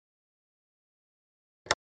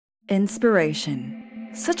Inspiration.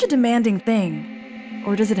 Such a demanding thing.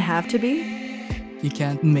 Or does it have to be? You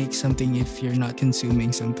can't make something if you're not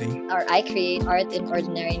consuming something. Or I create art in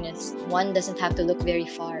ordinariness. One doesn't have to look very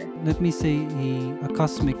far. Let me say a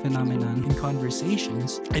cosmic phenomenon. In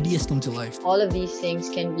conversations, ideas come to life. All of these things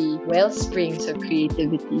can be well springs of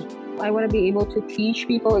creativity. I want to be able to teach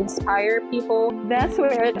people, inspire people. That's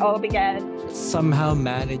where it all began. Somehow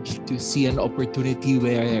managed to see an opportunity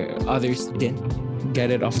where others didn't.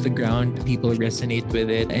 Get it off the ground, people resonate with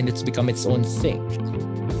it, and it's become its own thing.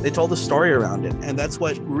 They told a story around it, and that's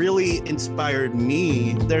what really inspired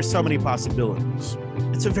me. There's so many possibilities.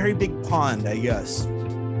 It's a very big pond, I guess.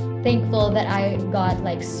 Thankful that I got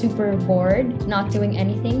super bored not doing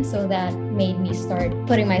anything, so that made me start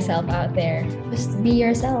putting myself out there. Just be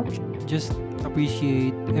yourself. Just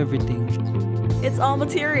appreciate everything. It's All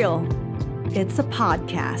Material. It's a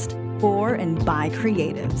podcast for and by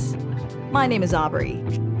creatives. My name is Aubrey,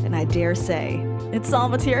 and I dare say it's all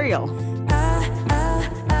material.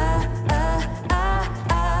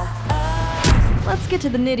 Let's get to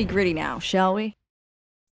the nitty-gritty now, shall we?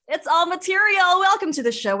 It's All Material. Welcome to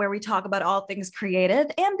the show where we talk about all things creative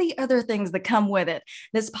and the other things that come with it.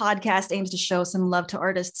 This podcast aims to show some love to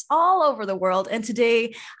artists all over the world. And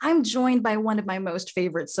today I'm joined by one of my most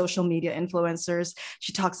favorite social media influencers.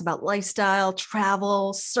 She talks about lifestyle,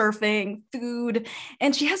 travel, surfing, food,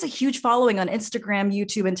 and she has a huge following on Instagram,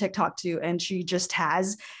 YouTube, and TikTok too. And she just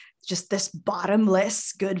has this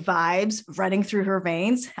bottomless good vibes running through her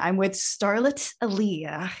veins. I'm with Starlette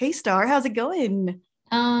Alia. Hey Star, how's it going?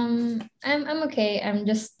 I'm okay. I'm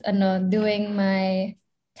just doing my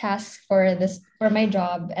tasks for my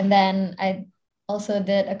job, and then I also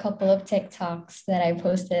did a couple of TikToks that I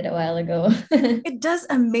posted a while ago. It does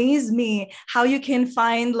amaze me how you can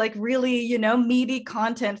find really, meaty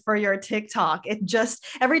content for your TikTok. It just,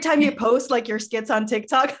 every time you post your skits on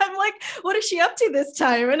TikTok, I'm like, what is she up to this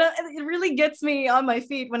time? And it really gets me on my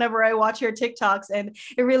feet whenever I watch your TikToks, and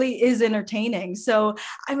it really is entertaining. So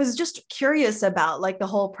I was just curious about the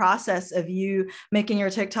whole process of you making your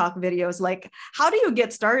TikTok videos. How do you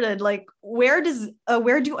get started? Where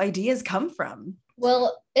do ideas come from?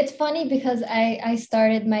 Well, it's funny because I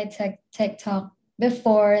started my TikTok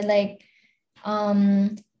before, I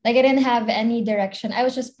didn't have any direction. I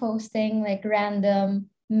was just posting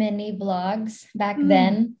random mini blogs back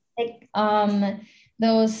then,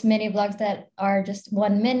 those mini blogs that are just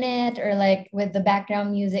 1 minute or with the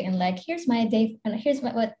background music and here's my day and here's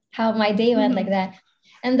how my day went, like that.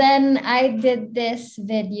 And then I did this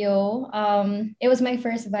video. It was my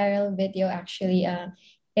first viral video actually.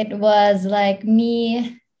 It was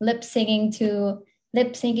me lip syncing to the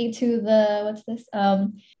what's this?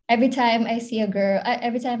 Every time I see a girl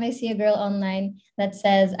online that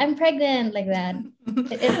says I'm pregnant, like that.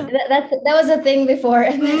 That was a thing before.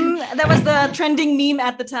 And then, that was the trending meme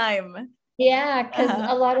at the time. Yeah, because I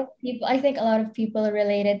think a lot of people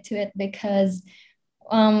related to it because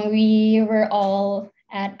we were all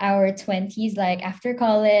at our 20s, after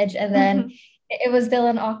college, and then it was still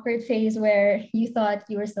an awkward phase where you thought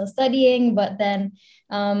you were still studying, but then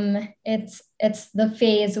it's the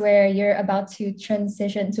phase where you're about to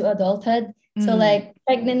transition to adulthood. So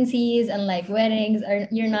pregnancies and weddings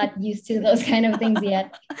you're not used to those kind of things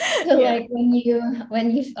yet. So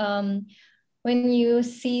when you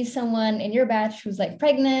see someone in your batch who's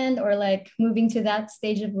pregnant or moving to that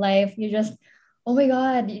stage of life, you just, oh my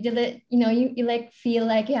God, you feel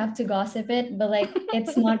like you have to gossip it, but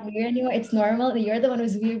it's not weird anymore. It's normal. You're the one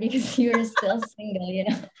who's weird because you're still single,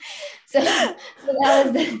 So that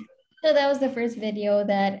was the first video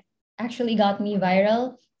that actually got me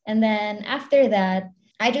viral. And then after that,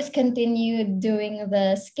 I just continued doing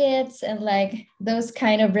the skits and those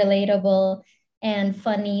kind of relatable and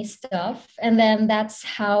funny stuff. And then that's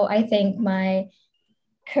how I think my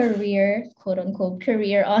career, quote unquote,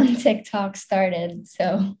 career on TikTok started.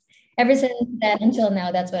 So ever since then until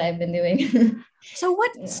now, that's what I've been doing. So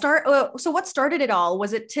what started it all?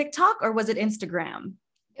 Was it TikTok or was it Instagram?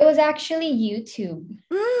 It was actually YouTube.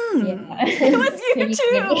 Yeah. It was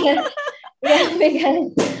YouTube.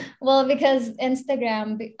 because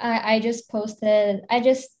Instagram, I just post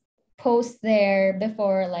there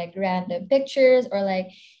before random pictures or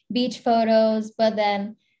beach photos, but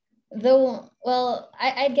then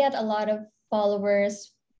I get a lot of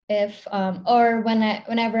followers if or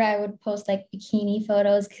whenever I would post bikini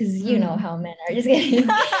photos, because you know how men are, just kidding.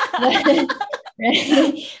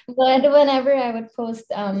 But whenever I would post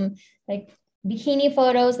bikini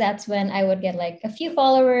photos, that's when I would get a few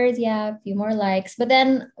followers, a few more likes. But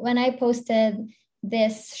then when I posted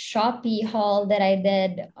this Shopee haul that I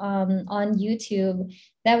did on YouTube,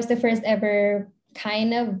 that was the first ever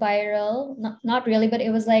kind of viral. Not really, but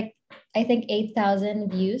it was like I think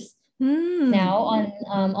 8,000 views now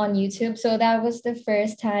on YouTube. So that was the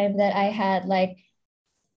first time that I had like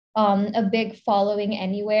a big following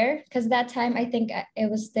anywhere, because that time I think I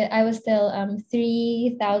was still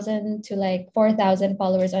 3,000 to like 4,000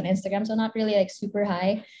 followers on Instagram, so not really like super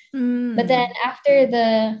high. But then after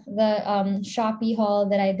the Shopee haul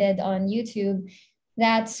that I did on YouTube,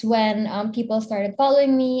 that's when people started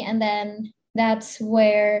following me, and then that's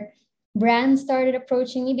where brands started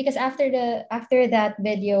approaching me, because after that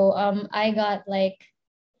video I got like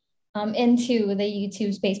into the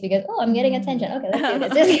YouTube space, because I'm getting attention. Okay,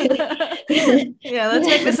 let's do this. Just kidding. Yeah, let's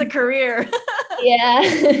make this a career.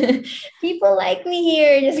 Yeah, people like me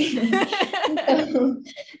here. Just kidding.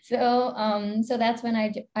 So that's when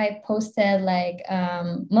I posted like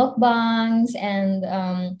mukbangs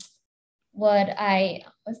and what I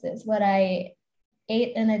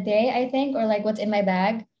ate in a day, I think, or like what's in my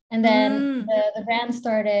bag. And then the brand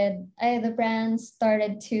started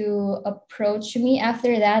to approach me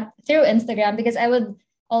after that through Instagram, because I would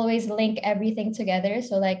always link everything together.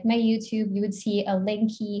 So like my YouTube, you would see a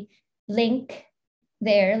link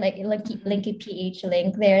there, like linky ph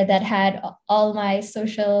link there that had all my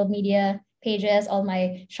social media pages, all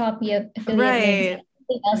my Shopee affiliate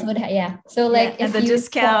links. Else would yeah. So like and the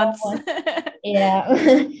discounts. Yeah.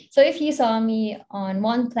 So if you saw me on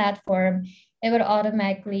one platform, it would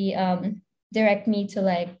automatically direct me to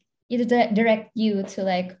like direct you to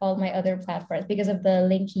like all my other platforms because of the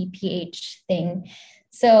linky ph thing.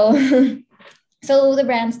 So so the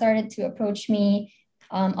brand started to approach me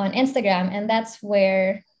on Instagram, and that's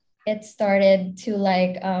where it started to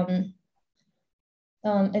like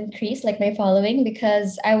increase like my following,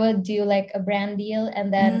 because I would do like a brand deal,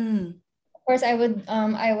 and then of course I would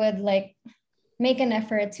like make an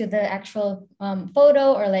effort to the actual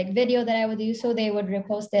photo or like video that I would do, so they would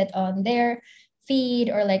repost it on their feed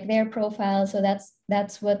or like their profile. So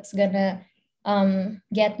that's what's gonna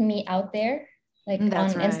get me out there like on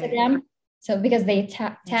Instagram. So because they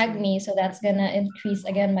tag me, so that's gonna increase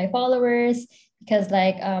again my followers, because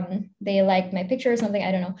like they like my picture or something,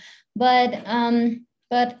 I don't know. But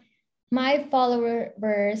my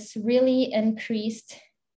followers really increased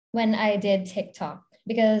when I did TikTok,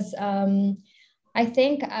 because I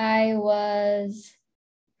think I was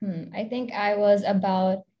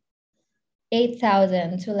about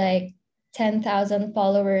 8,000 to like 10,000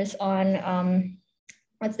 followers on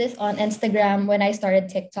on Instagram when I started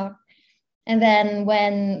TikTok. And then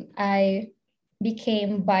when I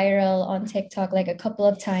became viral on TikTok like a couple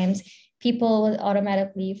of times, people would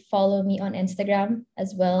automatically follow me on Instagram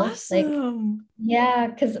as well. Awesome. Like yeah,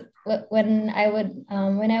 because when I would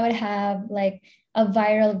have like a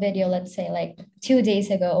viral video, let's say like 2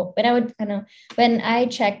 days ago, when I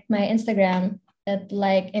checked my Instagram, it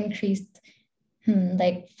like increased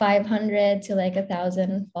like 500 to like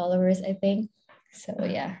 1,000 followers, I think. So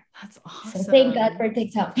yeah, that's awesome. So thank God for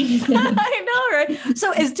TikTok. I know, right?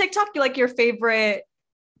 So is TikTok like your favorite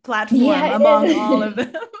platform among all of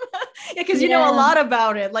them? Yeah, because you know a lot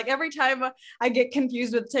about it. Like every time I get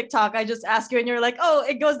confused with TikTok, I just ask you, and you're like, "Oh,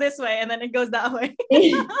 it goes this way, and then it goes that way."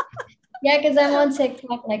 Yeah, because I'm on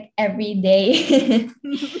TikTok like every day.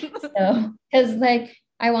 So, because like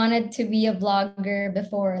I wanted to be a vlogger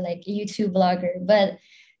before, like a YouTube vlogger, but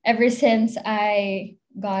ever since I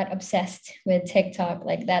got obsessed with TikTok,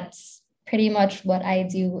 like that's pretty much what I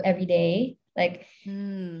do every day. Like,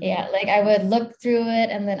 yeah, like I would look through it,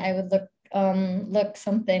 and then I would look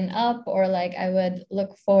something up, or like I would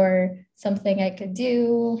look for something I could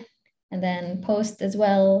do and then post as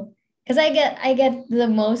well. Because I get the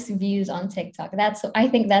most views on TikTok. I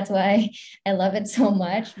think that's why I love it so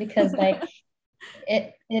much, because like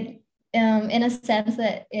it in a sense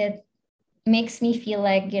that it makes me feel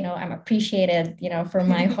like, I'm appreciated, for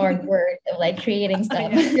my hard work of like creating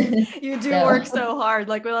stuff. You do work so hard,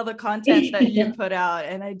 like with all the content that you put out,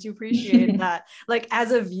 and I do appreciate that. Like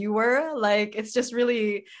as a viewer, like it's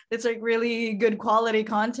like really good quality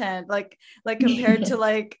content, like compared to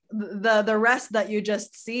like the rest that you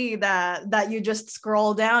just see that you just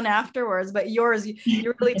scroll down afterwards. But yours,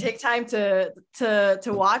 you really take time to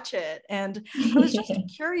watch it. And I was just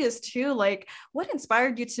curious too, like what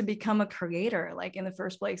inspired you to become a creator, like in the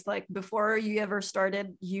first place, like before you ever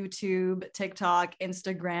started YouTube, TikTok,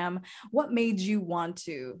 Instagram? What made you want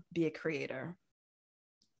to be a creator?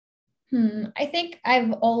 I think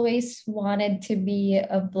I've always wanted to be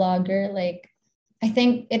a blogger. Like I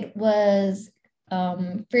think it was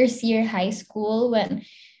first year high school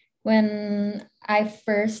when I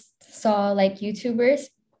first saw like YouTubers.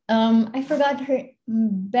 I forgot her,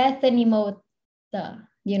 Bethany Mota.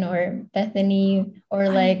 or Bethany, or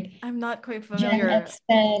like I'm not quite Gen familiar. X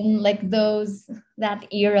Pen, like that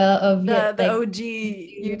era of The like OG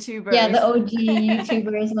yeah, the YouTubers. OG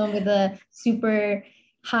YouTubers, along with the super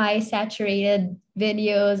high saturated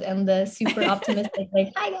videos and the super optimistic,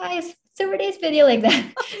 like, hi guys, super days video, like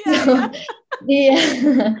that. Yeah, So yeah.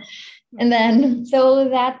 yeah. And then so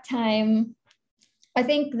that time, I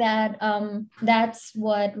think that that's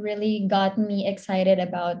what really got me excited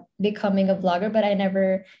about becoming a vlogger, but I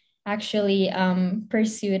never actually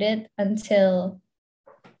pursued it until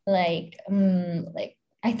like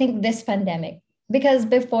I think this pandemic, because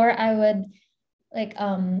before I would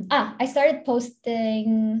I started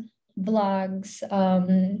posting vlogs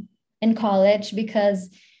in college because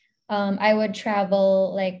I would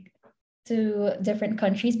travel like to different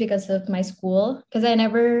countries because of my school, because I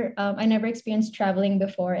never experienced traveling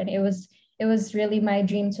before, and it was really my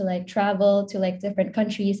dream to like travel to like different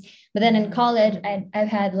countries. But then in college I've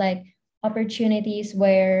had like opportunities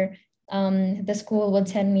where the school would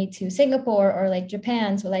send me to Singapore or like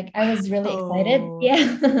Japan, so like I was really excited. Oh. Yeah.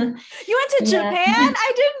 You went to Yeah. Japan?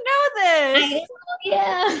 I didn't know I this. know,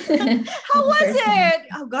 yeah. How was First time. it?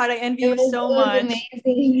 Oh God, I envy It you was so it was much.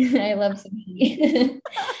 amazing. I love sushi.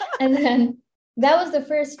 And then that was the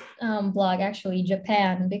first blog, actually,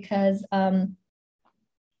 Japan, because I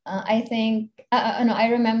think no, I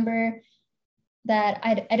remember that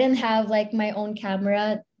I didn't have like my own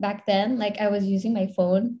camera back then. Like I was using my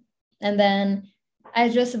phone, and then I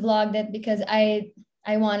just vlogged it because I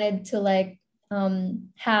wanted to like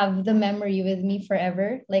have the memory with me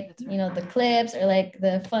forever, like That's right. the clips or like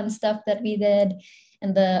the fun stuff that we did,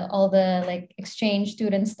 and the all the like exchange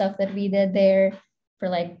student stuff that we did there for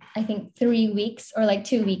like I think 3 weeks or like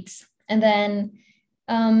 2 weeks. And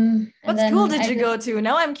What school then did I you just go to?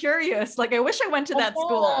 Now I'm curious. Like I wish I went to that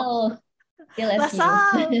school. LaSalle, LSU.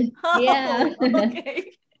 LaSalle. Yeah. Oh,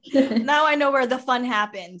 okay. Now I know where the fun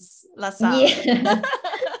happens. LaSalle. Yeah.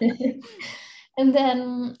 And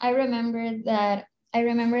then I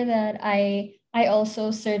also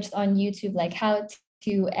searched on YouTube like how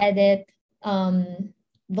to edit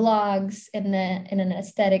vlogs in an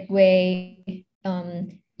aesthetic way,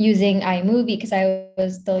 using iMovie, because I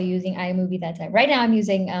was still using iMovie that time. Right now I'm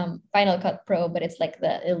using Final Cut Pro, but it's like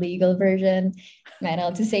the illegal version. Am I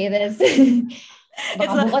allowed to say this? It's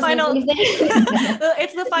Baka the bukas may final police na.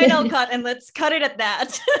 it's the final cut, and let's cut it at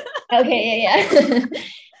that. Okay, yeah, yeah.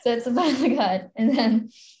 So it's a final cut. And then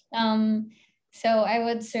so I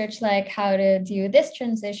would search like how to do this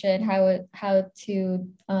transition, how to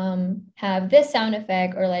have this sound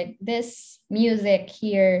effect or like this music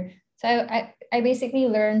here. So I basically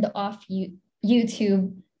learned off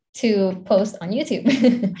YouTube to post on YouTube.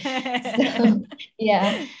 So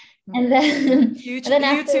yeah. And then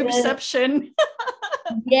after the YouTubeception.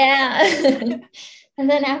 yeah. And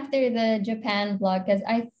then after the Japan vlog, because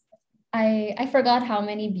I forgot how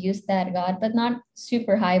many views that got, but not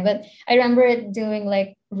super high. But I remember it doing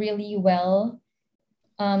like really well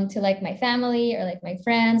to like my family or like my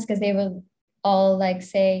friends, because they would all like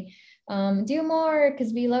say, do more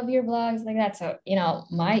because we love your vlogs, like that. So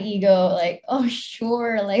my ego, like, oh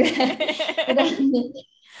sure, like that.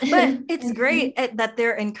 But it's great that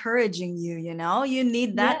they're encouraging you, you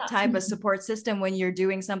need that Yeah. type of support system when you're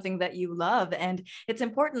doing something that you love. And it's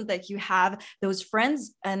important that you have those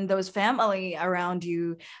friends and those family around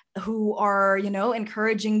you who are,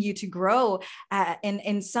 encouraging you to grow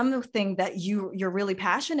in something that you're really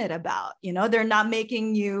passionate about. They're not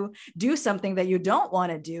making you do something that you don't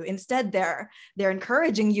want to do. Instead, they're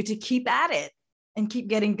encouraging you to keep at it and keep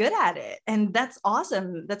getting good at it. And that's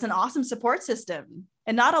awesome. That's an awesome support system.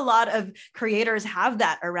 And not a lot of creators have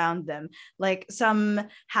that around them. Like some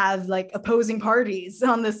have like opposing parties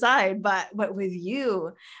on the side, but with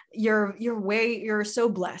you, you're so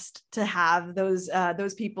blessed to have those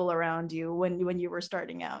people around you when you were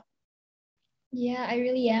starting out. Yeah, I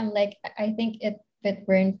really am. Like, I think if it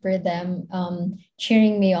weren't for them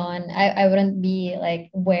cheering me on, I wouldn't be like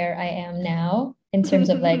where I am now in terms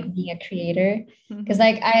of like being a creator. Because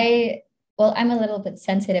like I'm a little bit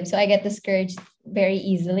sensitive, so I get discouraged very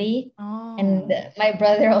easily. Oh. And my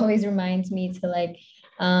brother always reminds me to like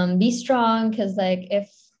be strong, because like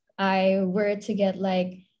if I were to get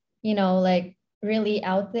like, like really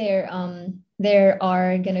out there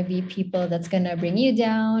are gonna be people that's gonna bring you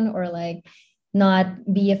down or like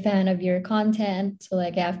not be a fan of your content. So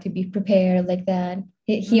like I have to be prepared like that.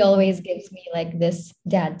 He always gives me like this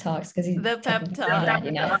dad talks because he's the pep technically talk. my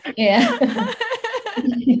dad, Yeah.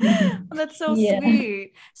 That's so Yeah.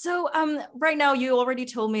 sweet. So right now you already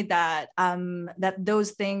told me that that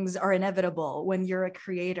those things are inevitable when you're a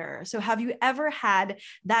creator. So have you ever had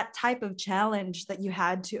that type of challenge that you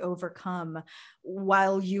had to overcome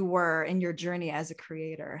while you were in your journey as a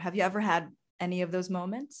creator? Have you ever had any of those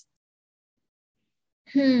moments?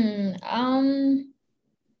 Hmm.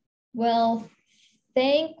 Well,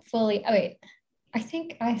 thankfully, oh wait, I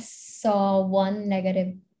think I saw one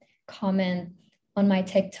negative comment on my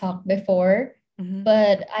TikTok before, Mhm.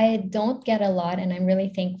 but I don't get a lot, and I'm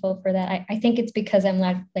really thankful for that. I think it's because I'm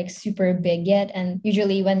not like super big yet. And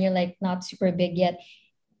usually when you're like not super big yet,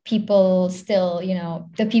 people still,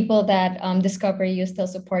 the people that discover you still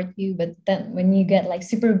support you. But then when you get like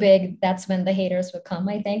super big, that's when the haters will come,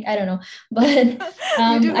 I think. I don't know. But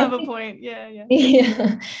You do I have a think point. Yeah, yeah.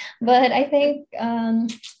 yeah, but I think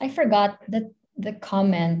I forgot the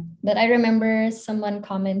comment, but I remember someone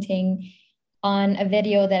commenting on a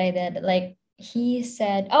video that I did. Like he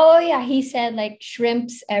said, oh yeah, he said like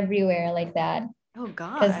shrimps everywhere like that. Oh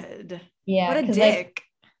Cause God. What yeah, a cause like dick.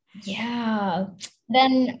 yeah.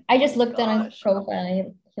 Then I just Oh my looked on his gosh. profile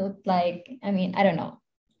and he looked like, I mean, I don't know.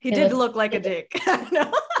 He He did looked look like a dick. No.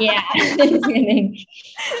 yeah. Just kidding.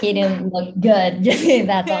 He didn't look good. Just kidding.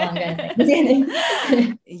 That's all I'm gonna say. Just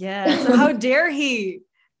kidding. Yeah. So how dare he?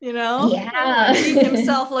 Yeah. He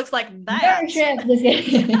himself looks like that. You're a shrimp. Just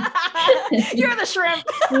kidding. You're the shrimp.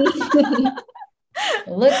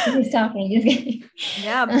 Look who's talking. Just kidding.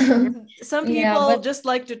 Yeah. Some Yeah, people but just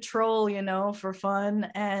like to troll, for fun.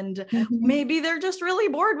 And mhm. maybe they're just really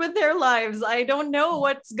bored with their lives. I don't know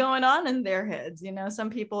what's going on in their heads. Some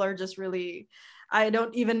people are just really, I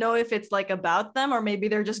don't even know if it's like about them, or maybe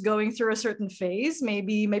they're just going through a certain phase.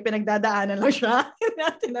 Maybe may pinagdadaanan lang siya.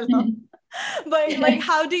 Natin alam. But like,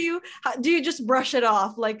 how do you just brush it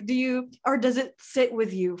off? Like, or does it sit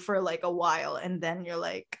with you for like a while and then you're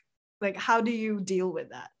like, how do you deal with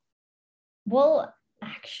that? Well,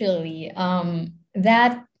 actually,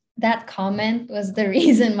 that comment was the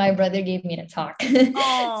reason my brother gave me the talk. So,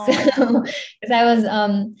 Oh. because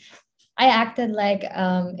I acted like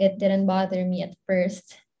it didn't bother me at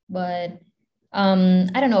first, but I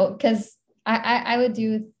don't know, because I would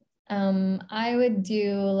do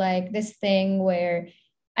like this thing where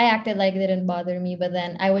I acted like it didn't bother me, but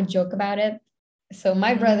then I would joke about it. So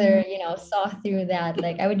my brother, saw through that.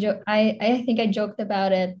 Like I would joke, I think I joked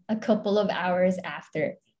about it a couple of hours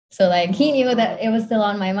after. So like he knew that it was still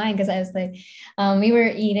on my mind, because I was like, we were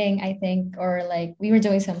eating, I think, or like we were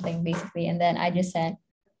doing something basically, and then I just said,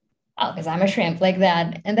 oh, because I'm a shrimp, like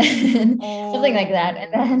that, and then something like that,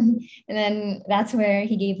 and then that's where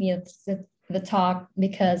he gave me the talk,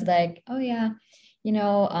 because like, oh yeah, you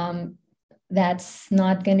know, that's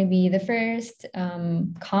not going to be the first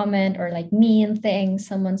comment or like mean thing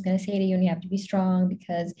someone's going to say to you, and you have to be strong,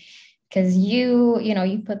 because you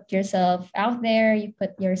put yourself out there, you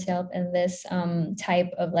put yourself in this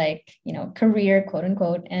type of like, career, quote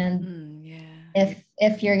unquote, and Yeah.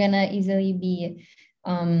 if you're gonna easily be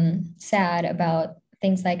sad about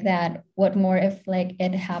things like that, what more if like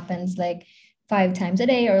it happens like 5 times a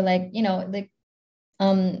day, or like, like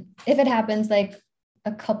if it happens like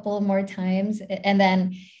a couple more times, and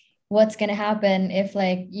then what's gonna happen if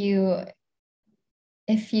like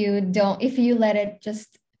if you let it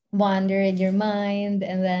just wander in your mind,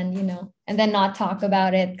 and then and then not talk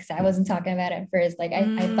about it, because I wasn't talking about it at first, like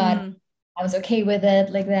I thought I was okay with it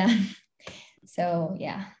like that. So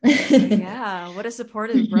yeah. Yeah, what a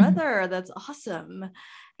supportive brother. That's awesome.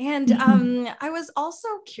 And I was also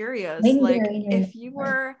curious, Linger like in your if you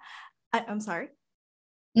were I'm sorry.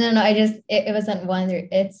 no, I just it wasn't wonder,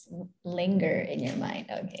 it's linger in your mind.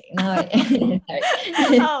 Okay, now sorry.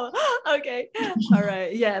 Oh, okay. All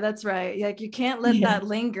right. Yeah, that's right. Like you can't let Yeah. that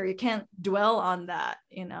linger. You can't dwell on that.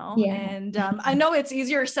 Yeah. And I know it's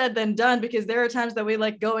easier said than done, because there are times that we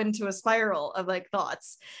like go into a spiral of like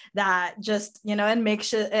thoughts that just, and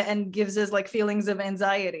makes it and gives us like feelings of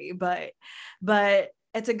anxiety. But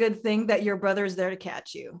it's a good thing that your brother's there to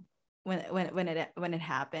catch you when it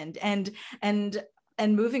happened.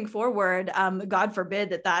 And moving forward, God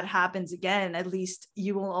forbid that happens again, at least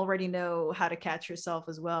you will already know how to catch yourself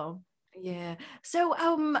as well. Yeah. So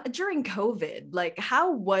during COVID, like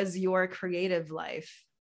how was your creative life?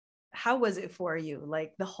 How was it for you?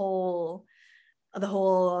 Like the whole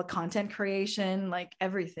content creation, like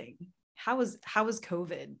everything. How was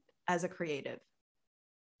COVID as a creative?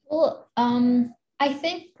 Well, I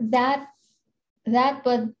think that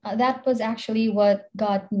was actually what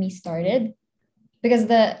got me started, because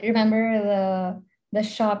remember the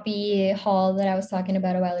Shopee haul that I was talking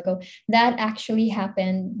about a while ago, that actually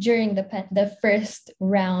happened during the first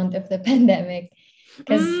round of the pandemic.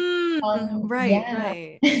 because Right, yeah,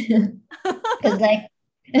 right.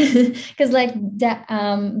 because like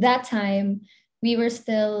that time we were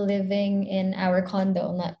still living in our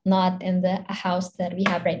condo, not in the house that we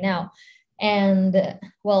have right now. And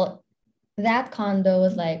well, that condo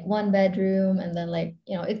was like one bedroom, and then like,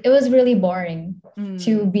 it was really boring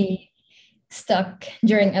to be stuck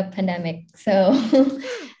during a pandemic. So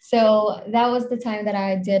so that was the time that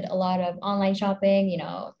I did a lot of online shopping,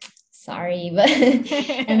 sorry, but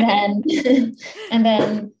and then and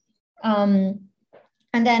then um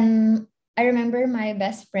and then I remember my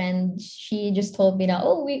best friend, she just told me that,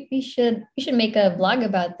 oh, we should make a vlog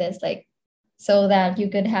about this, like, so that you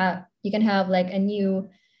can have like a new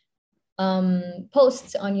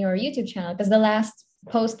posts on your YouTube channel. Because the last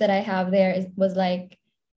post that I have there was like,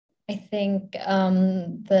 I think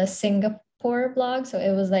the Singapore blog. So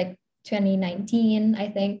it was like 2019, I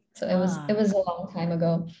think. So it was a long time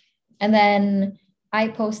ago. And then I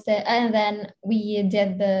posted, and then we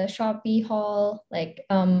did the Shopee haul. Like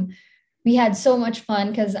we had so much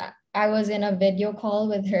fun because I was in a video call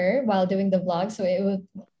with her while doing the vlog. So it would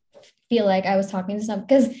feel like I was talking to some,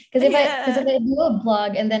 because if I do a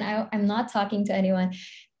vlog and then I'm not talking to anyone,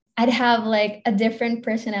 I'd have like a different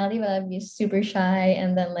personality, but I'd be super shy,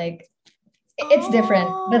 and then like it's different.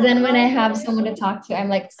 But then when I have someone to talk to, I'm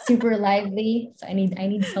like super lively. So I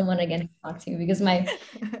need someone again to talk to, because my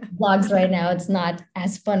vlogs right now, it's not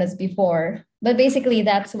as fun as before. But basically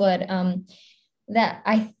that's what that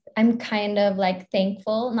I'm kind of like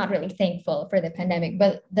thankful, not really thankful for the pandemic,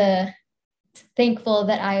 but the thankful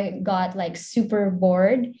that I got like super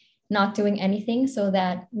bored not doing anything. So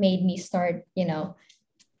that made me start,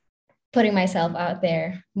 putting myself out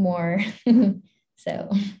there more.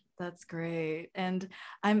 So That's great. And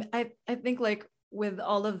I think like with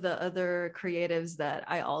all of the other creatives that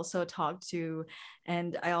I also talked to,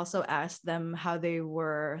 and I also asked them how they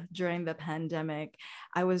were during the pandemic,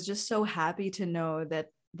 I was just so happy to know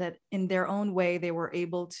that in their own way they were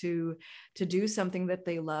able to do something that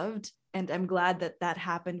they loved. And I'm glad that that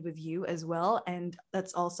happened with you as well. And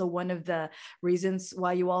that's also one of the reasons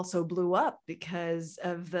why you also blew up, because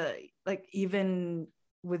of the, like, even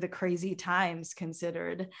with the crazy times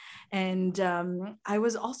considered. And I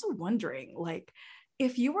was also wondering, like,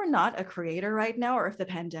 if you were not a creator right now, or if the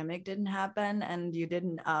pandemic didn't happen and you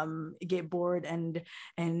didn't get bored and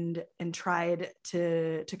tried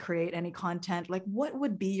to create any content, like, what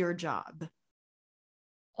would be your job?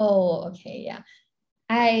 oh, okay, yeah.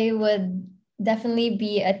 I would definitely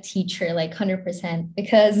be a teacher, like 100%,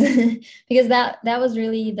 because because that was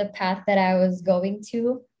really the path that I was going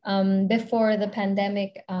to. Before the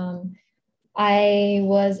pandemic, I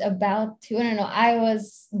was about to, I don't know, I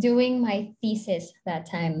was doing my thesis that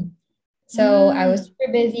time. So I was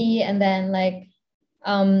super busy, and then like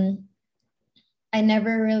um I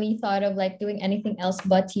never really thought of like doing anything else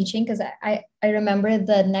but teaching, because I remember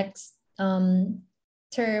the next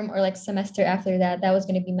term or like semester after that, that was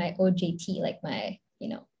going to be my OJT, like my,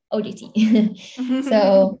 OJT.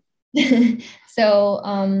 So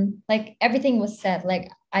like everything was set.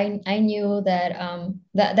 Like I knew that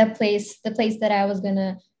the place that I was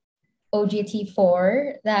gonna OJT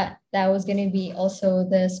for, that was going to be also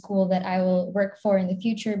the school that I will work for in the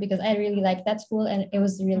future, because I really liked that school, and it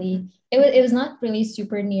was really it was not really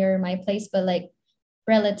super near my place, but like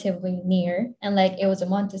relatively near, and like it was a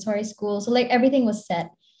Montessori school, so like everything was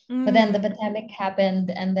set. But then the pandemic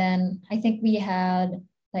happened, and then I think we had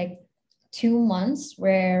like 2 months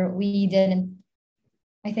where we didn't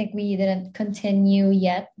continue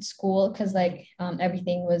yet school, because like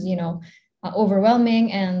everything was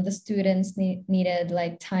overwhelming, and the students needed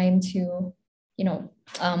like time to you know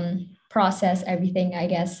process everything, I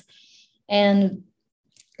guess. And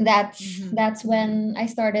that's when I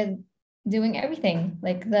started doing everything,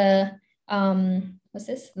 like the what's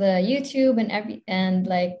this the YouTube and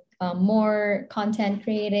like more content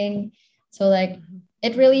creating. So like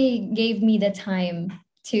it really gave me the time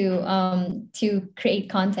to create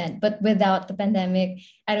content. But without the pandemic,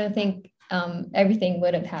 I don't think everything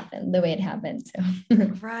would have happened the way it happened. So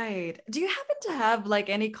Right. Do you happen to have like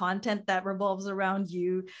any content that revolves around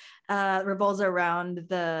you, revolves around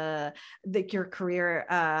your career,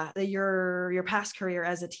 your past career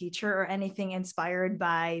as a teacher, or anything inspired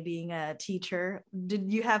by being a teacher?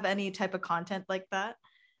 Did you have any type of content like that?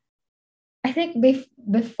 I think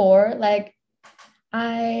before, like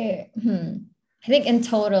I I think in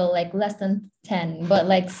total like less than 10, but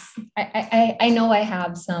like I know I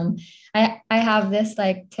have some. I have this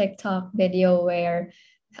like TikTok video where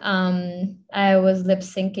I was lip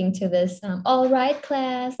syncing to this all right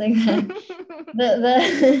class like that.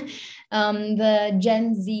 The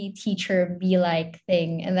Gen Z teacher be like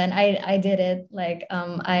thing, and then I did it like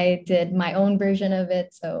I did my own version of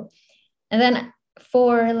it. So and then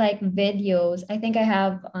for like videos, I think I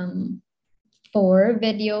have 4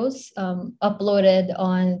 videos uploaded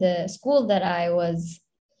on the school that I was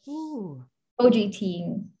Ooh.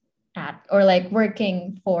 OJTing at or like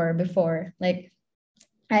working for before. Like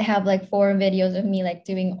I have like 4 videos of me like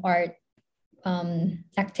doing art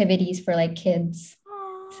activities for like kids.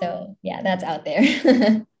 Aw, So yeah, that's out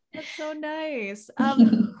there. that's so nice.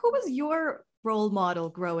 Who was your role model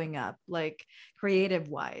growing up, like creative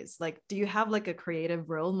wise? Like, do you have like a creative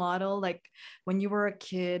role model? Like when you were a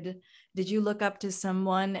kid, did you look up to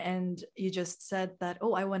someone and you just said that,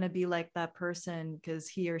 oh, I want to be like that person because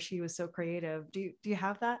he or she was so creative? Do you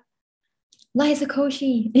have that? Liza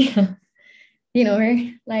Koshy. Yeah. You know her?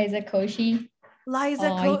 Liza Koshy.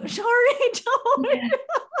 Liza Oh, Sorry, don't. yeah.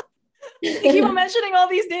 You keep on mentioning all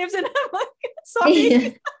these names and I'm like, sorry. Yeah.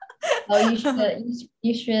 Oh, you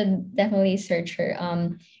should definitely search her.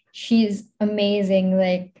 She's amazing.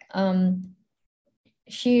 Like I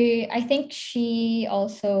think she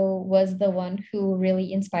also was the one who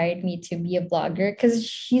really inspired me to be a blogger because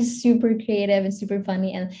she's super creative and super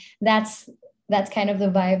funny, and that's kind of the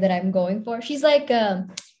vibe that I'm going for. She's like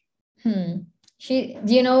hmm she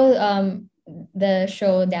do you know the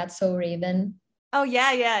show That's So Raven? Oh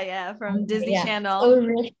yeah, from Disney Yeah. Channel.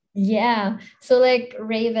 Yeah. So like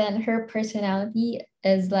Raven, her personality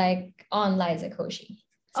is like on Liza Koshy.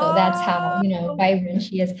 So that's how, Oh, vibrant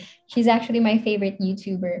she is. She's actually my favorite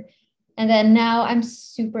YouTuber. And then now I'm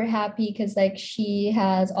super happy because like she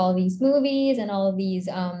has all these movies and all of these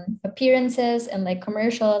appearances and like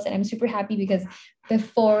commercials. And I'm super happy because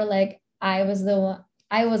before like I was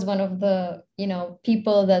one of the,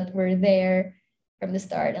 people that were there from the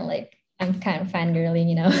start, and like I'm kind of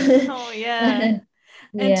fangirling. oh yeah. And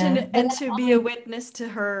Yeah. But to be a witness to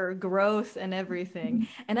her growth and everything.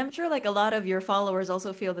 And I'm sure like a lot of your followers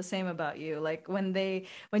also feel the same about you. Like when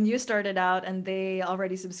you started out and they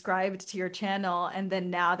already subscribed to your channel, and then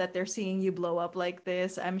now that they're seeing you blow up like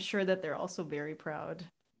this, I'm sure that they're also very proud.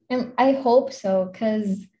 and I hope so,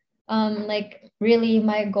 because like really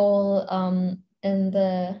my goal in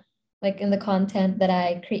the content that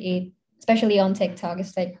I create, especially on TikTok,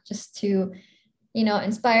 is like just to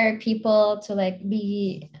inspire people to like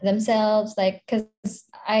be themselves, like because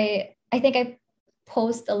I think I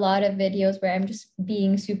post a lot of videos where I'm just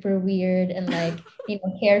being super weird and like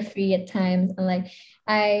carefree at times, and like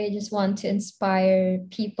I just want to inspire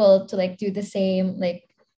people to like do the same, like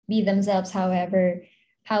be themselves, however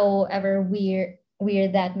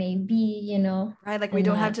weird that may be, Right? Like we and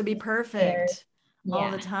don't have not to be there. perfect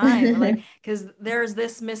all the Yeah. time. Like, because there's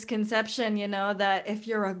this misconception, that if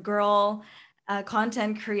you're a girl,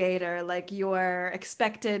 content creator, like you're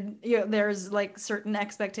expected, there's like certain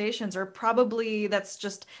expectations, or probably that's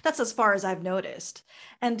as far as I've noticed.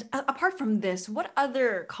 And apart from this, what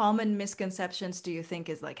other common misconceptions do you think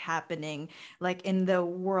is like happening, like in the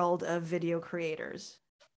world of video creators?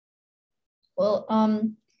 Well,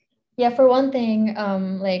 yeah, for one thing,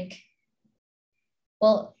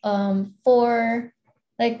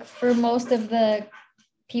 for most of the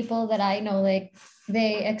people that I know, like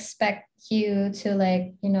they expect you to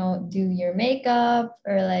like, do your makeup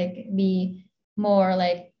or like be more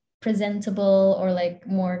like presentable or like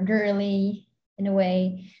more girly in a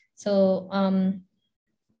way. So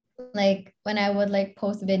like when I would like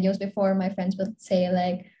post videos before, my friends would say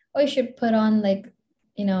like, oh, you should put on like,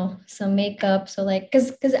 some makeup. So like,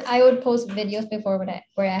 cause I would post videos before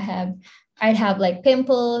I'd have like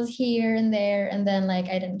pimples here and there, and then like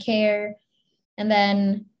I didn't care. And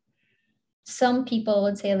then some people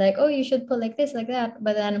would say like, oh, you should put like this, like that.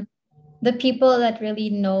 But then the people that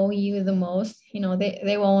really know you the most,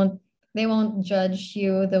 they won't judge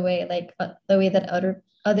you the way that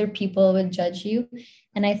other people would judge you.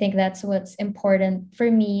 And I think that's what's important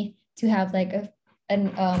for me, to have like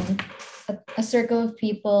a circle of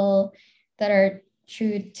people that are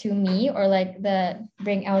true to me, or like that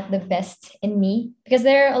bring out the best in me, because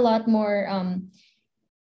there are a lot more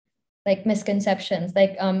like misconceptions,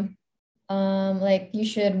 like you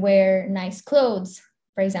should wear nice clothes,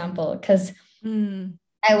 for example, because Mm.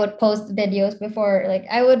 I would post videos before, like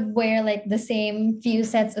I would wear like the same few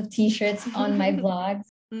sets of t-shirts on my vlogs.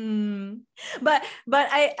 Mm. But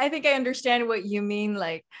I think I understand what you mean,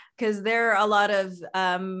 like, because there are a lot of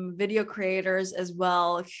video creators as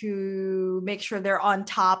well who make sure they're on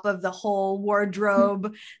top of the whole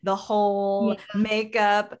wardrobe, the whole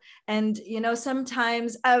makeup. And,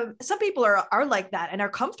 sometimes some people are like that and are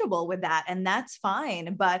comfortable with that, and that's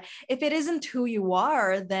fine. But if it isn't who you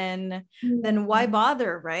are, then why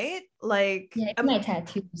bother, right? Like, my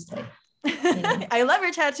tattoos, like, I love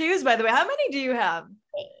your tattoos, by the way. How many do you have?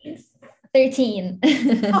 13.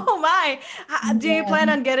 Oh my. Do you plan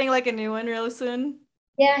on getting like a new one real soon?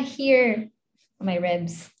 Yeah, here on my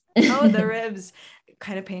ribs. Oh, the ribs.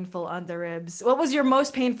 Kind of painful on the ribs. What was your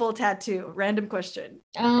most painful tattoo? Random question.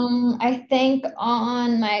 I think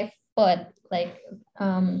on my foot, like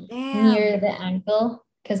near the ankle,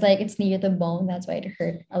 because like it's near the bone. That's why it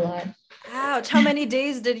hurt a lot. Ouch. How many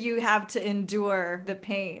days did you have to endure the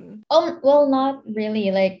pain? Well, not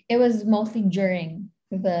really. Like it was mostly during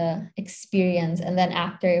the experience, and then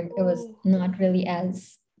after it was not really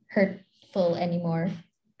as hurtful anymore.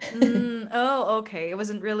 Oh, okay. It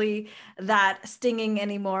wasn't really that stinging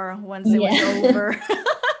anymore once it was over.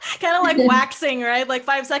 Kind of like waxing, right? Like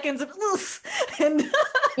 5 seconds of and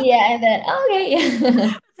and then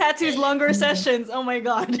okay. Tattoos longer sessions. Oh my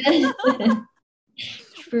God.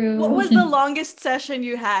 True. What was the longest session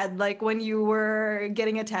you had, like when you were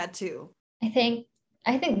getting a tattoo? I think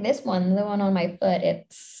this one, the one on my foot,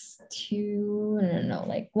 it's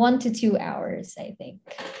 1 to 2 hours, I think.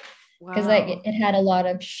 Because like it had a lot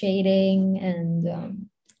of shading and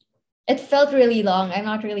it felt really long. I'm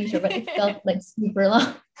not really sure, but it felt like super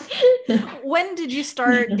long. When did you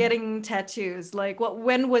start getting tattoos? Like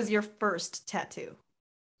when was your first tattoo?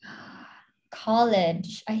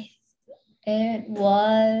 College. It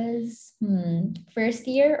was first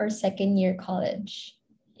year or second year college.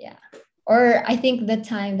 Yeah. Or I think the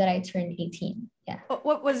time that I turned 18. Yeah.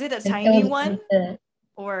 What was it? A tiny one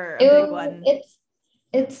or a big one?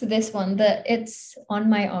 It's this one. It's on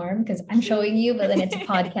my arm because I'm showing you, but then it's a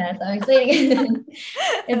podcast. I'm explaining.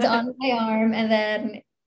 It's on my arm, and then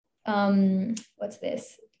what's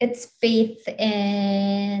this? It's faith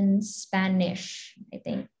in Spanish, I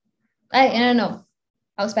think. I don't know.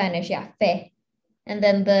 Oh, Spanish, yeah, fe. And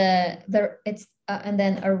then it's and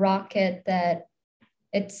then a rocket that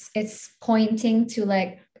it's pointing to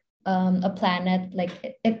like a planet, like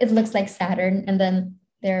it looks like Saturn, and then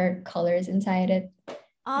there are colors inside it.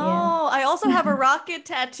 Oh, I also have a rocket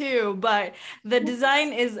tattoo, but the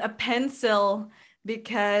design is a pencil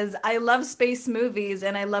because I love space movies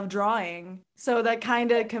and I love drawing. So that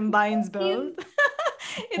kind of combines both.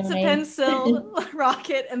 It's a pencil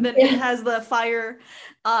rocket, and then it has the fire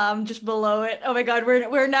just below it. Oh my God,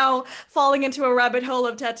 we're now falling into a rabbit hole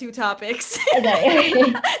of tattoo topics. No,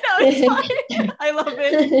 it's fine. I love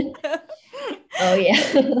it. Oh yeah.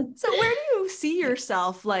 So where do you see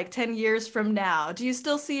yourself like 10 years from now? Do you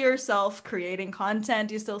still see yourself creating content?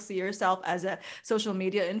 Do you still see yourself as a social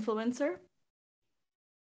media influencer?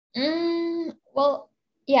 Well,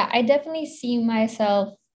 yeah, I definitely see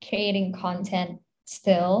myself creating content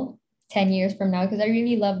still 10 years from now because I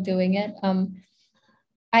really love doing it.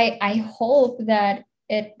 I hope that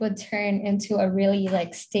it would turn into a really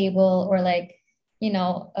like stable or like,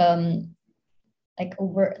 like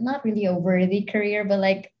not really a worthy career, but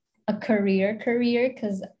like a career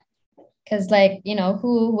because like,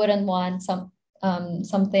 who wouldn't want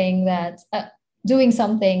something that's doing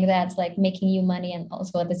something that's like making you money and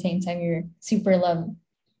also at the same time you're super loving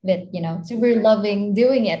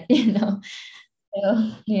doing it,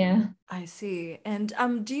 So, yeah. I see. And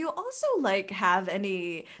do you also like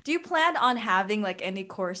do you plan on having like any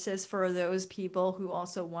courses for those people who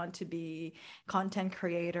also want to be content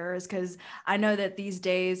creators? Because I know that these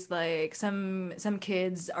days like some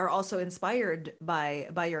kids are also inspired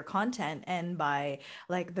by your content and by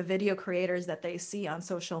like the video creators that they see on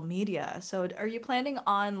social media. So are you planning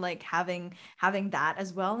on like having that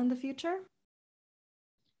as well in the future?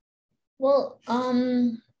 Well,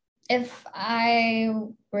 if I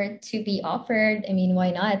were to be offered, I mean,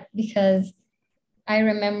 why not? Because I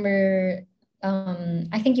remember,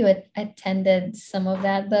 I think you had attended some of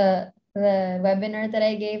that, the webinar that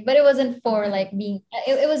I gave, but it wasn't for like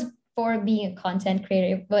it was for being a content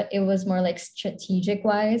creator, but it was more like strategic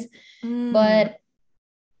wise. But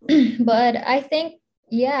I think,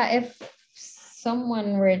 yeah, if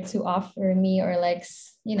someone were to offer me or like,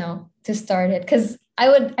 to start it, because I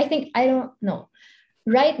don't know.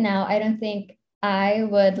 Right now, I don't think I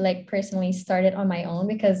would like personally start it on my own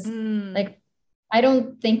because like I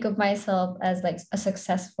don't think of myself as like a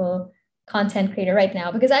successful content creator right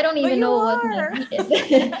now because I don't even know what my niche is.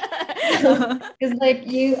 Because like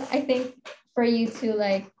I think for you to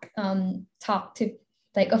like talk to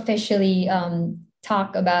like officially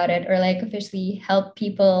talk about it or like officially help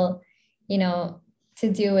people, you know,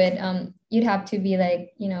 to do it, you'd have to be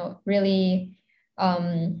like, you know, really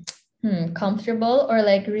comfortable or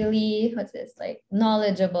like really, what's this, like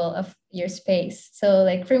knowledgeable of your space. So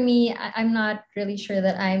like for me, I'm not really sure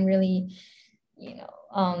that I'm really, you know,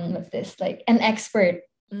 what's this, like an expert,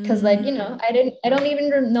 because like, you know, I don't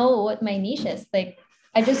even know what my niche is. Like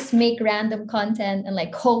I just make random content and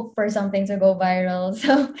like hope for something to go viral.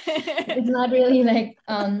 So it's not really like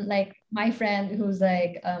my friend who's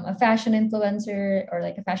like a fashion influencer or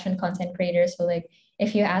like a fashion content creator. So like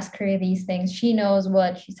if you ask her these things, she knows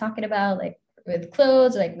what she's talking about, like with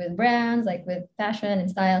clothes, like with brands, like with fashion and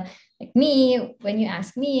style. Like me, when you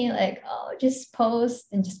ask me, like, oh, just post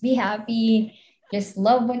and just be happy, just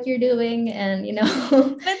love what you're doing, and you know.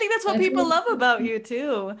 I think that's what people love about you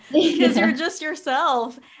too, because you're just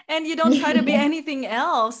yourself and you don't try to be anything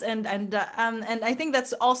else. And I think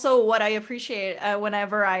that's also what I appreciate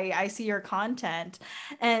whenever I see your content.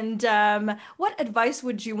 And what advice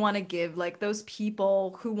would you want to give like those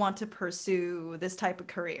people who want to pursue this type of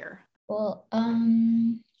career? Well,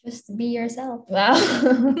 just be yourself. Wow.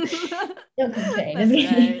 Don't complain. That's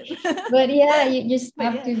right. But yeah, you just But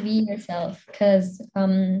have yeah. to be yourself because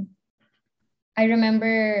I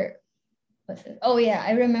remember what's it? Oh yeah,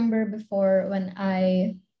 I remember before when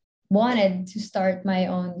I wanted to start my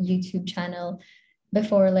own YouTube channel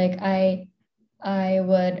before like I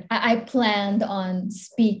planned on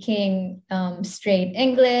speaking straight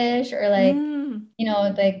English or like you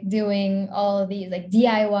know like doing all of these like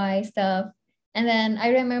DIY stuff. And then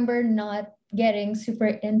I remember not getting super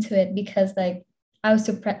into it because like I was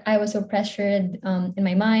so pressured in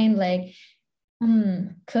my mind like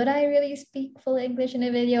could I really speak full English in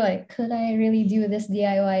a video? Like could I really do this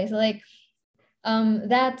DIY? So like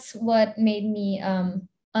that's what made me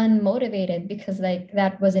unmotivated because like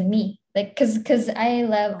that wasn't me, like because I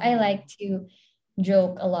like to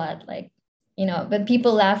joke a lot, like you know, but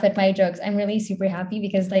people laugh at my jokes. I'm really super happy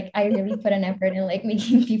because like I really put an effort in like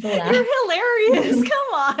making people laugh. You're hilarious.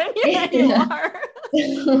 Come on. Yeah, you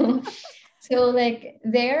are. So like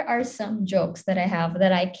there are some jokes that I have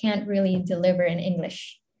that I can't really deliver in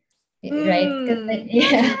English, right? That's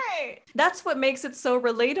right. That's what makes it so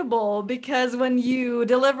relatable because when you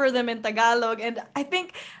deliver them in Tagalog, and I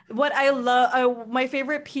think what I love, my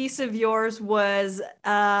favorite piece of yours was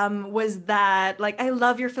that like I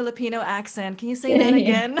love your Filipino accent. Can you say that Yeah.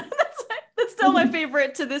 again? That's still my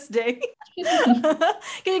favorite to this day.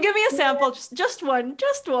 Can you give me a sample? Just one,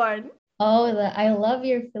 just one. Oh, I love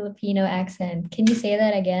your Filipino accent. Can you say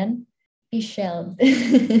that again? Pichel.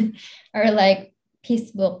 Or like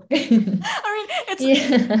peace book. I mean, it's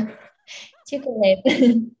Yeah. Chocolate.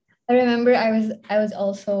 I remember I was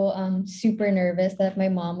also super nervous that my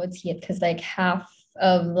mom would see it because like half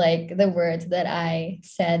of like the words that I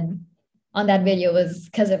said on that video was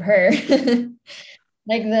because of her.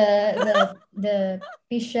 Like the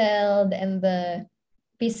Pichel and the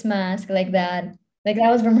peace mask like that. Like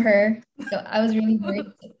that was from her. So I was really worried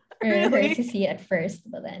for her to really. see it at first,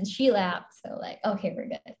 but then she laughed. So like, okay, we're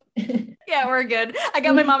good. Yeah, we're good. I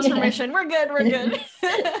got my mom's Yeah. permission. We're good. We're good.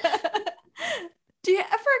 Do you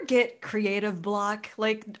ever get creative block?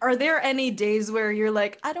 Like, are there any days where you're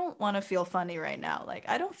like, I don't want to feel funny right now. Like,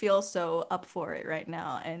 I don't feel so up for it right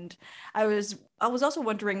now. And I was also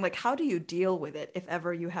wondering, like, how do you deal with it if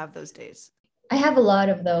ever you have those days? I have a lot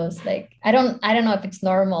of those. Like I don't know if it's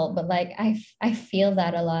normal, but like I feel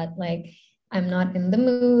that a lot. Like I'm not in the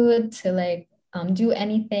mood to like do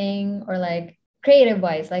anything or like creative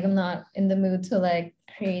wise. Like I'm not in the mood to like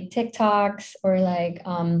create TikToks or like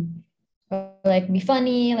be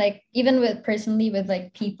funny. Like even with personally with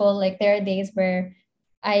like people, like there are days where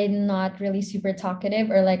I'm not really super talkative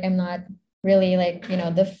or like I'm not really like, you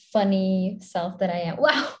know, the funny self that I am.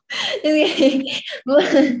 Wow.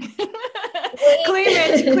 Claim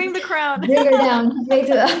it, claim the crown. Bring her down, way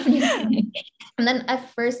too up. And then at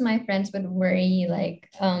first my friends would worry like,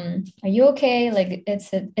 are you okay? Like is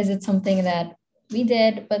it something that we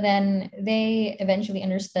did? But then they eventually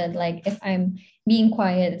understood like if I'm being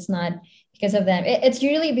quiet, it's not because of them. It's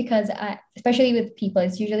usually because especially with people,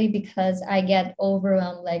 it's usually because I get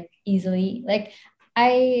overwhelmed like easily. Like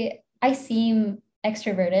I seem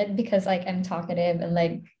extroverted because like I'm talkative and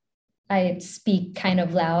like I speak kind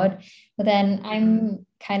of loud, but then I'm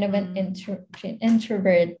kind of an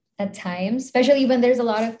introvert at times, especially when there's a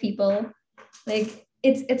lot of people. Like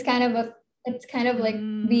it's kind of like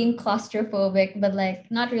being claustrophobic, but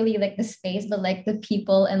like not really like the space, but like the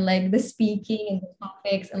people and like the speaking and the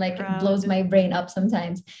topics, and like it blows my brain up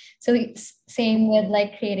sometimes. So same with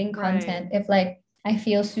like creating content. If like I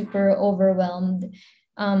feel super overwhelmed,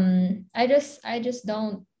 I just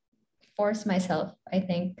don't force myself, I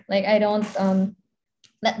think. Like I don't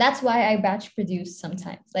that's why I batch produce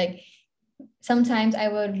sometimes. Like sometimes I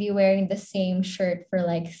would be wearing the same shirt for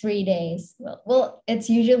like 3 days. Well, it's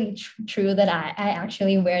usually true that I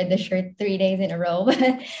actually wear the shirt 3 days in a row, but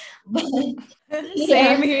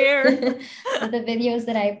Same here. but the videos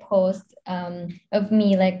that I post of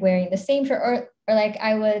me like wearing the same shirt, or like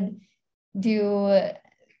I would do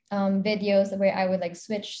videos where I would like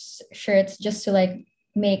switch shirts just to like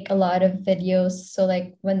make a lot of videos. So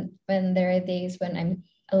like when there are days when I'm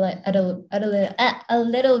a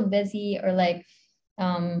little busy, or like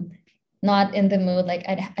not in the mood, like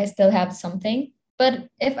I still have something. But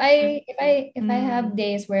if I have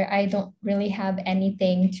days where I don't really have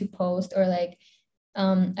anything to post, or like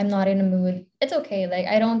I'm not in a mood, it's okay. Like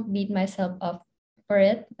I don't beat myself up for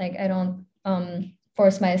it. Like I don't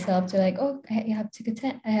force myself to like, oh, I have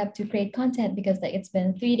to create content because like it's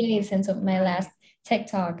been 3 days since my last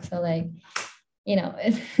TikTok. So like,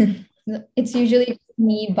 it's usually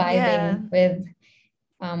me vibing with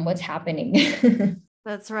what's happening.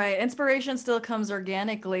 That's right. Inspiration still comes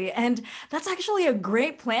organically. And that's actually a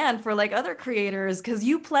great plan for like other creators, because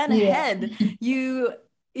you plan ahead. You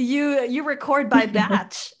record by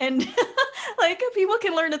batch, and like people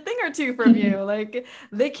can learn a thing or two from you. Like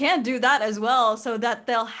they can do that as well, so that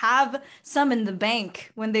they'll have some in the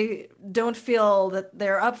bank when they don't feel that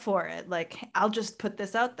they're up for it. Like I'll just put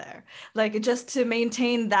this out there, like just to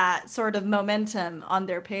maintain that sort of momentum on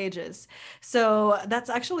their pages. So that's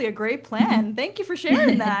actually a great plan. Thank you for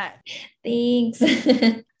sharing that. Thanks.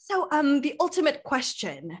 So, the ultimate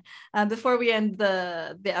question, before we end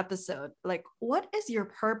the episode, like, what is your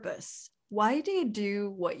purpose? Why do you do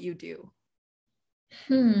what you do?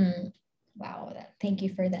 Wow. Thank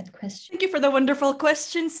you for that question. Thank you for the wonderful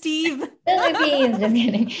question, Steve. Philippines, just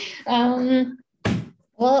kidding.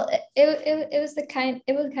 Well, it was kind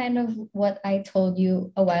of what I told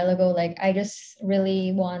you a while ago. Like, I just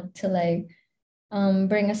really want to like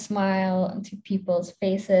bring a smile onto people's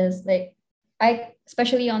faces. Like,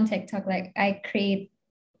 especially on TikTok, like I create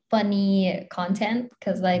funny content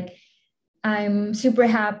because like I'm super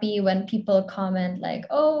happy when people comment like,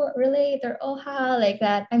 oh, relate, or oh, haha, like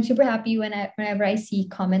that. I'm super happy whenever I see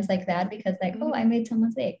comments like that, because like, oh, I made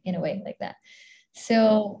someone's day in a way like that.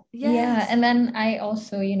 So yeah, and then I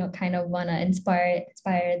also, kind of want to inspire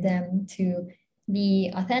them to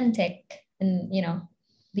be authentic and,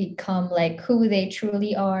 become like who they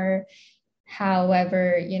truly are.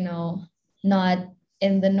 However, not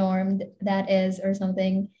in the norm that is, or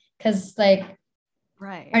something. Because like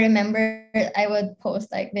right, I remember I would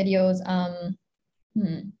post like videos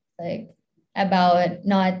like about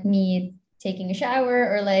not me taking a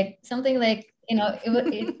shower, or like something like, it would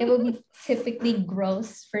be typically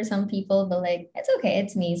gross for some people, but like it's okay,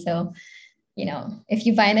 it's me. So if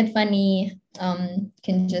you find it funny,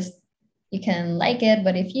 you can like it,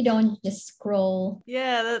 but if you don't, just scroll.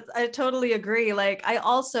 Yeah, I totally agree. Like, I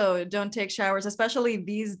also don't take showers, especially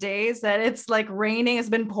these days that it's like raining. It's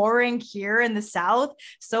been pouring here in the South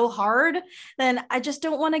so hard. Then I just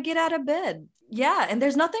don't want to get out of bed. Yeah, and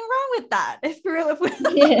there's nothing wrong with that.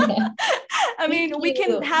 Yeah. I mean, we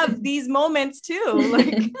can have these moments too.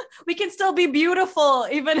 Like, we can still be beautiful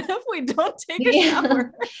even if we don't take a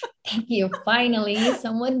shower. Thank you. Finally,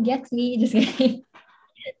 someone gets me. Just kidding.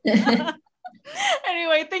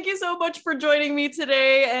 Anyway, thank you so much for joining me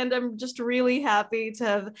today, and I'm just really happy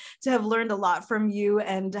to have learned a lot from you,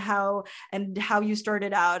 and how you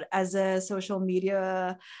started out as a social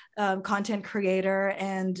media content creator.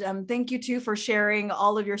 And thank you too for sharing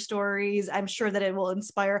all of your stories. I'm sure that it will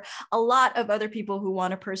inspire a lot of other people who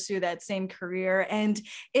want to pursue that same career. And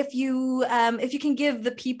if you can give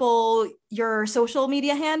the people your social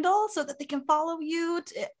media handle so that they can follow you,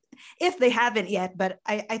 if they haven't yet, but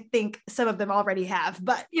I think some of them already have.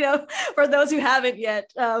 But for those who haven't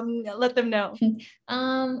yet, let them know.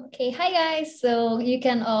 Okay, hi guys. So you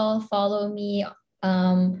can all follow me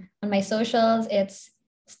on my socials. It's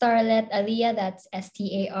Starlette Alia. That's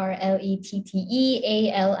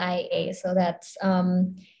StarLetteAlia. So that's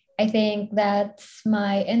I think that's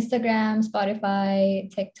my Instagram,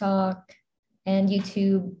 Spotify, TikTok, and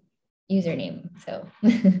YouTube username. So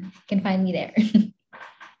you can find me there.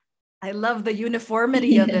 I love the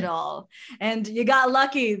uniformity of it all. And you got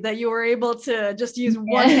lucky that you were able to just use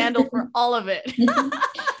one handle for all of it.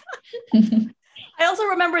 I also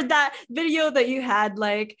remembered that video that you had,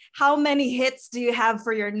 like, how many hits do you have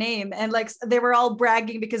for your name? And like they were all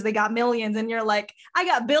bragging because they got millions, and you're like, I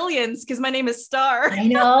got billions because my name is Star. I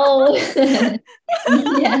know.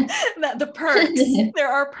 Yeah. The perks. There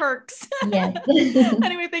are perks. Yes.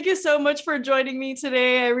 Anyway, thank you so much for joining me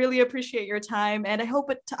today. I really appreciate your time, and I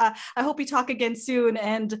hope we talk again soon.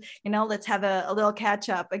 And let's have a little catch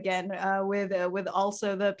up again with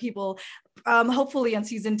also the people, hopefully on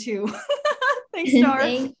season 2. Thanks, Star.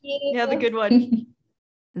 Thank you. You have a good one.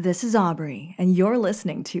 This is Aubrey, and you're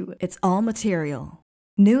listening to It's All Material.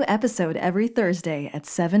 New episode every Thursday at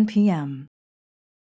 7 p.m.